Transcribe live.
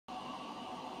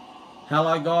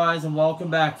Hello guys and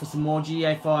welcome back for some more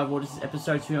GTA 5. Well, this is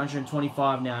episode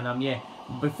 225 now, and yeah,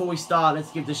 before we start, let's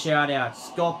give the shout out.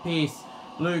 Scott Pearce,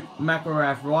 Luke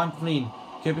McElrath, Ryan Flynn,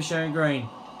 Cooper Sharon Green,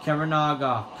 Cameron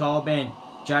Naga, Kyle Bent,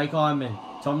 Jake Hyman,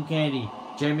 Tom Candy,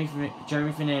 Jeremy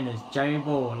Fernandez, Jamie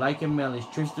Ball, Laken Mellish,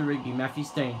 Tristan Rigby, Matthew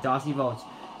Steen, Darcy Volts,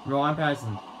 Ryan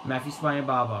Patterson, Matthew Swain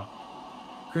Barber,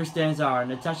 Chris Danzara,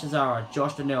 Natasha Zara,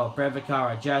 Josh Donnell, Brad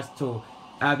Vacara, Jazz Tool,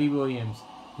 Abby Williams,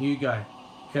 Hugo,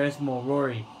 Curtis Moore,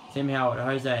 Rory, Tim Howard,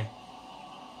 Jose,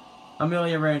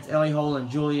 Amelia Rance, Ellie Holland,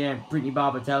 Julianne, Brittany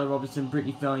Barber, Taylor Robertson,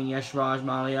 Brittany Felling, Yash Raj,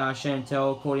 Malia,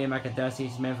 Chantel, Claudia Macadassi,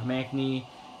 Samantha McNee,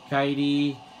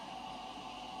 Katie,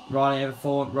 Riley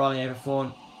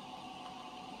Everthorne,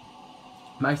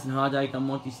 Mason Hardake,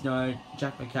 Monty Snow,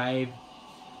 Jack McCabe,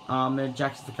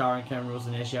 Jackson Vacara, and Cameron Rules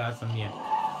and Esha. Yeah.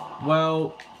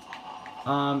 Well,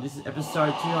 this is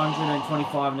episode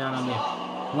 225 now, and I'm here.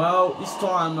 Well, this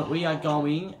time we are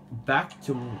going back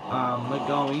to, we're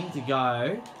going to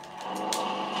go,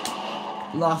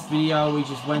 last video we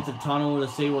just went to the tunnel to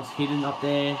see what's hidden up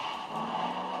there.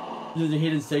 There's a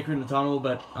hidden secret in the tunnel,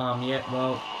 but, yeah,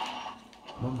 well,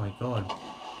 oh my god.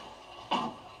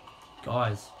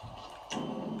 Guys.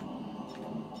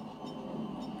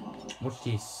 Watch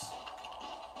this.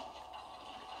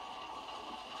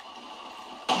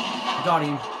 Got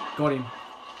him.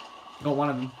 Got one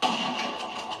of them.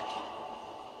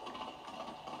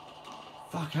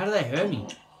 Fuck, how did they hurt me?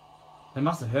 They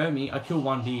must have hurt me. I killed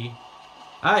one deer.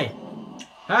 Hey!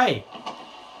 Hey!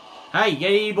 Hey,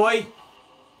 get here, boy!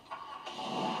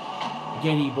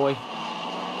 Get here, boy.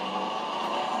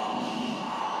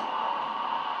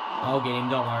 I'll get him,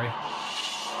 don't worry.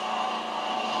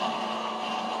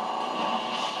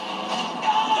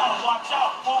 Watch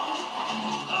out, folks!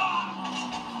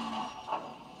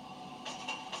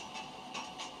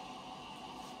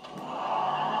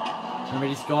 Remember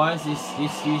this, guys? This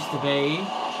used to be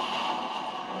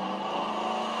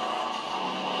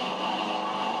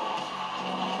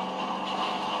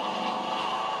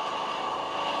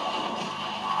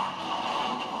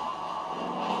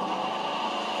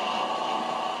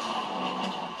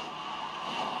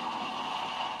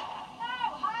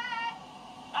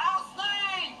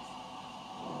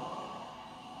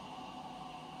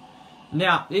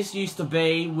now, this used to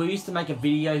be, we used to make a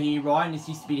video here, right? And this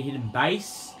used to be the hidden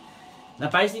base. Now,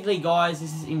 basically, guys,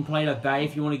 this is in Plato Bay.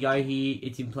 If you want to go here,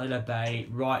 it's in Plato Bay,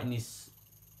 right in this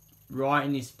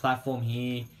platform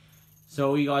here. So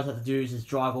all you guys have to do is just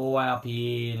drive all the way up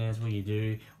here, and that's what you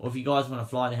do. Or if you guys want to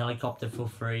fly in the helicopter, feel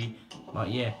free. But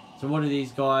yeah, so what it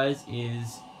is, guys,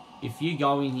 is if you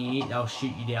go in here, they'll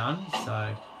shoot you down.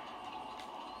 So,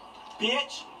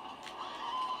 bitch.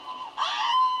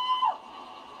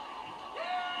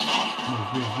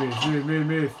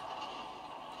 Move.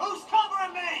 Who's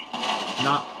covering me?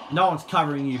 Nah, no one's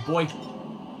covering you, boy.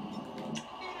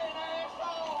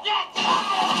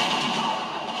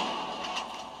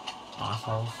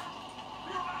 Assholes.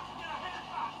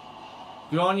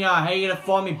 Good on ya. How you gonna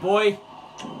find me, boy?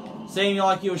 Seeing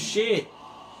like you're shit.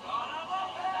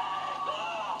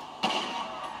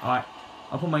 Alright,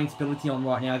 I'll put my instability on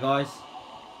right now, guys.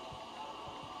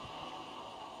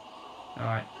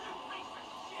 Alright.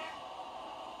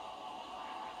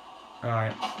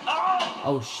 Alright.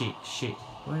 Oh shit.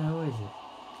 Where is it?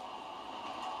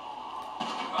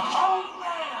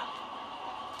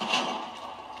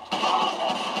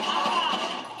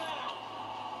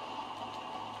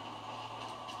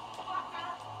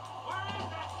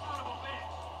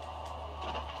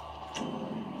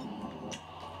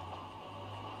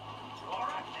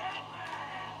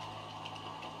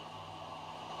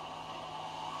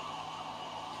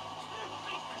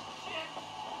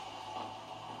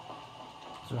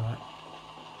 It's alright.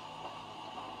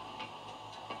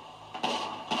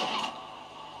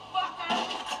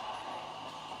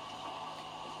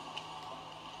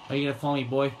 Are you gonna find me,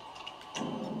 boy?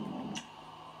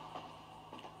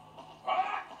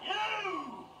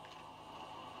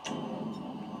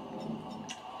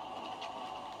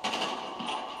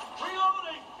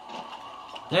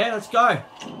 Yeah, let's go.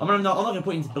 I'm not gonna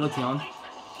put instability on.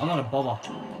 I'm not gonna bother.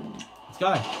 Let's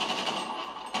go.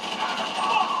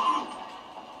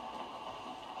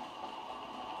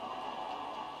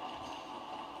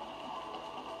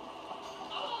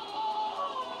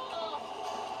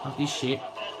 Fuck this shit.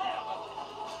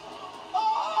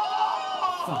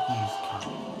 Fuck you, cunt.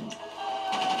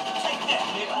 Take that,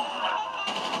 nigga.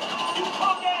 You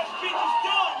punk ass bitches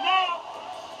done now.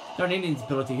 Don't need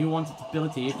instability. Who wants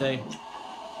instability if they...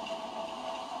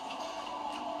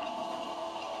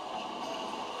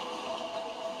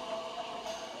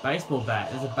 Baseball bat.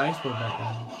 There's a baseball bat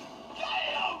there.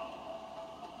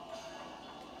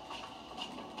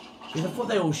 Jeez, I thought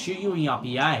they all shoot you in your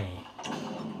uppie, eh?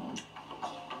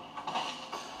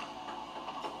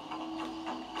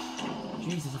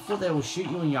 Jesus, I thought they all shoot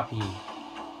you in your uppie.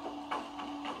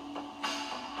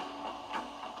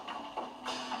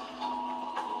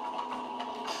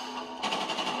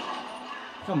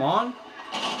 Come on.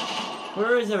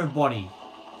 Where is everybody?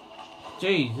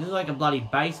 Jeez, this is like a bloody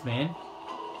base, man.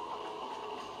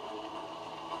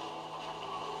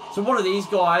 So what are these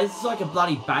guys? It's like a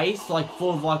bloody base, like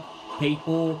full of like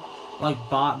people, like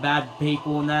bad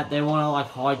people and that. They want to like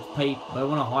hide people. They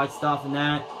want to hide stuff and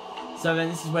that. So then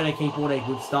this is where they keep all their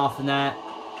good stuff and that.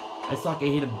 It's like a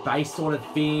hidden base sort of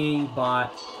thing,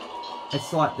 but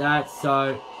it's like that.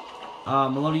 So a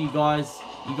lot of you guys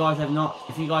have not.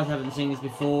 If you guys haven't seen this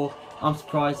before, I'm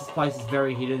surprised. This place is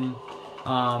very hidden.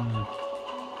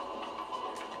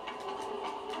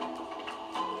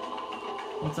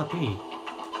 What's up here?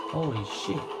 Holy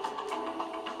shit.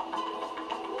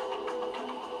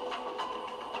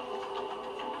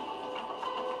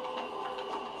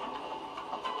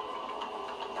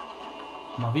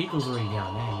 My vehicle's already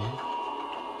down there, man.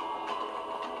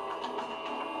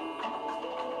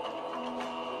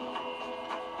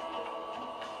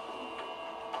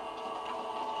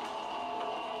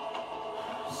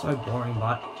 So boring,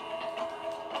 but...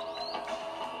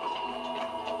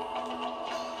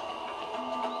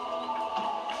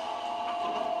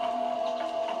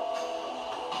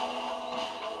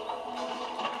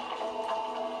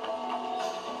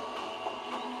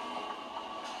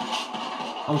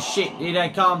 Oh shit, here they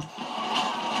come.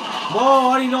 Whoa,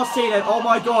 I did not see that. Oh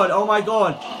my god, oh my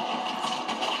god.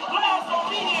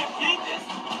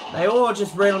 They all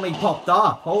just randomly popped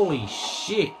up. Holy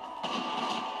shit.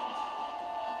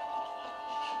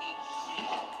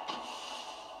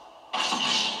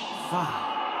 Fuck.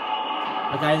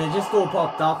 Okay, they just all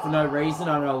popped up for no reason.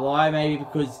 I don't know why. Maybe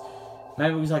because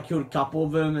I killed a couple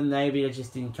of them and maybe it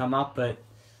just didn't come up, but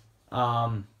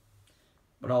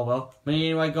oh well. But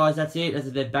anyway, guys, that's it.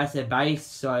 That's their base.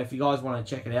 So if you guys want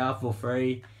to check it out for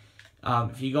free,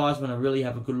 if you guys want to really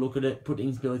have a good look at it, put the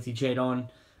instability cheat on.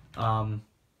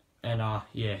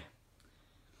 Yeah.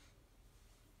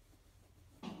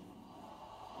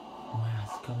 Wow,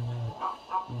 it's coming out.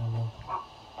 Oh,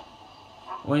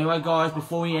 well, anyway, guys,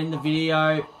 before we end the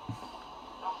video,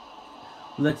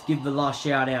 let's give the last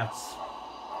shout outs.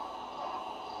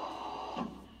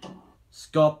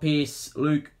 Scott Pearce,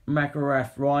 Luke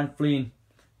McElrath, Ryan Flynn,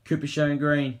 Cooper Shone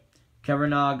Green,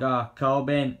 Cameron Naga, Carl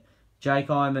Bent, Jake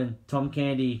Hyman, Tom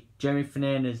Candy, Jeremy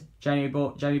Fernandez, Jamie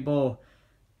Ball,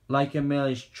 Laker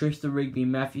Mellish, Tristan Rigby,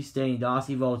 Matthew Steen,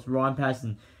 Darcy Volts, Ryan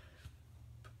Passon,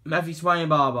 Matthew Swain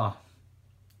Barber,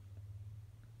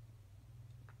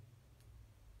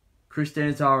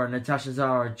 Christine Zara, Natasha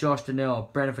Zara, Josh Donnell,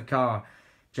 Brandon Ficara,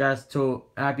 Jazz Tour,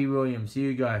 Abby Williams,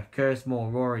 Hugo, Curse Moore,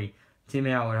 Rory, Tim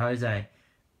Howard, Jose,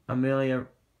 Amelia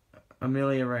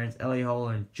Rance, Ellie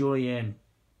Holland, Julianne,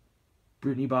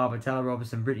 Brittany Barber, Taylor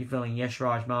Robertson, Brittany Filling,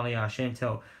 Yeshraj, Malia,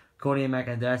 Chantel, Claudia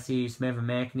Macadassi, Samantha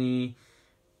Mackney,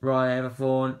 Ryan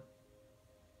Everthorne,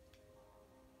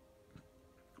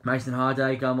 Mason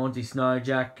Hardaker, Monty Snow,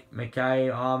 Jack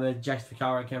McKay, Ahmed, Jax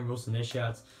Ficara, Ken Wilson, their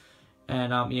shouts.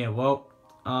 And yeah, well,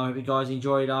 I hope you guys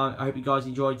enjoyed. I hope you guys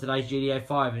enjoyed today's GTA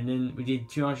 5, and then we did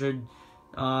 200,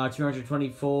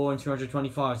 224 and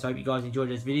 225. So I hope you guys enjoyed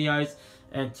those videos.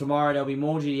 And tomorrow there'll be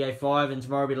more GTA 5, and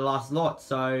tomorrow will be the last lot.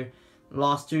 So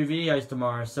last 2 videos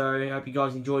tomorrow. So I hope you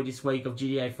guys enjoyed this week of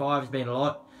GTA 5. It's been a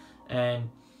lot, and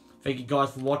thank you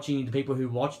guys for watching. The people who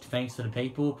watched, thanks to the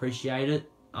people, appreciate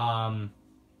it. And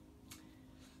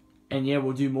yeah,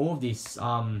 we'll do more of this.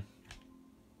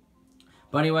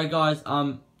 But anyway, guys,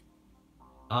 have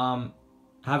a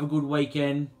good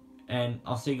weekend, and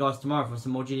I'll see you guys tomorrow for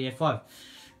some more GTA 5.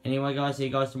 Anyway, guys, see you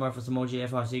guys tomorrow for some more GTA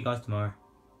 5. See you guys tomorrow.